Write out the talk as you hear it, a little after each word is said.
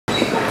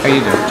How you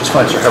doing? Just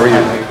fine, sir. How are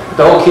you?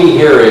 The whole key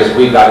here is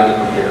we've got to get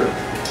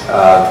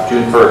prepared.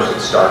 June 1st it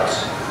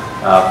starts.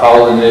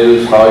 Follow the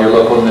news, follow your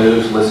local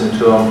news, listen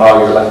to them, follow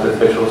your elected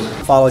officials.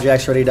 Follow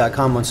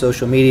jacksready.com on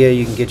social media.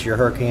 You can get your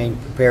hurricane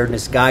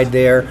preparedness guide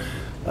there.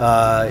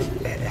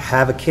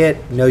 Have a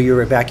kit, know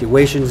your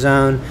evacuation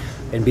zone,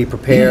 and be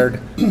prepared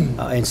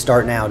and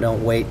start now.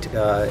 Don't wait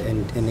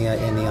in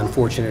the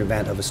unfortunate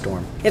event of a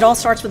storm. It all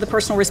starts with the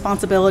personal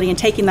responsibility and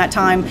taking that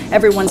time,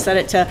 everyone said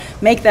it, to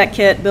make that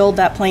kit, build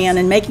that plan,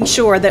 and making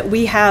sure that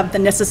we have the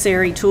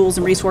necessary tools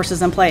and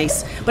resources in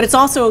place. But it's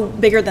also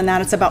bigger than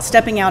that. It's about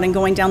stepping out and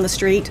going down the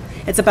street.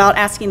 It's about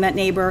asking that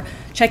neighbor,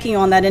 checking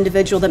on that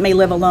individual that may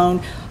live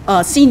alone,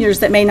 seniors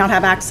that may not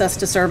have access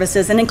to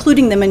services, and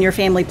including them in your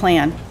family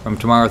plan. From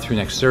tomorrow through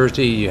next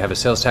Thursday, you have a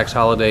sales tax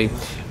holiday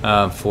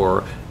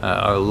for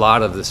a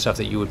lot of the stuff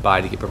that you would buy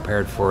to get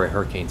prepared for a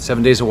hurricane.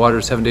 7 days of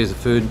water, 7 days of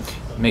food.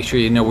 Make sure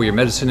you know where your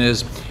medicine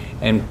is,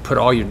 and put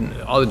all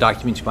the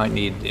documents you might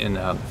need in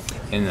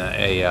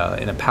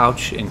a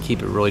pouch, and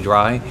keep it really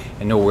dry,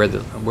 and know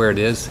where it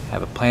is.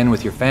 Have a plan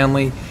with your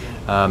family.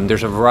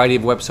 There's a variety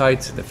of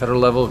websites. At the federal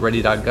level,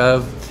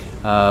 ready.gov.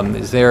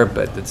 Is there,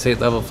 but at the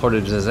state level,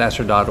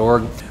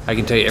 floridadisaster.org. I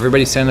can tell you,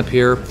 everybody stand up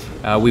here.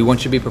 We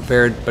want you to be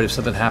prepared, but if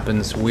something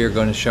happens, we're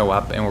going to show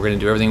up, and we're going to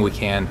do everything we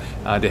can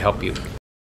to help you.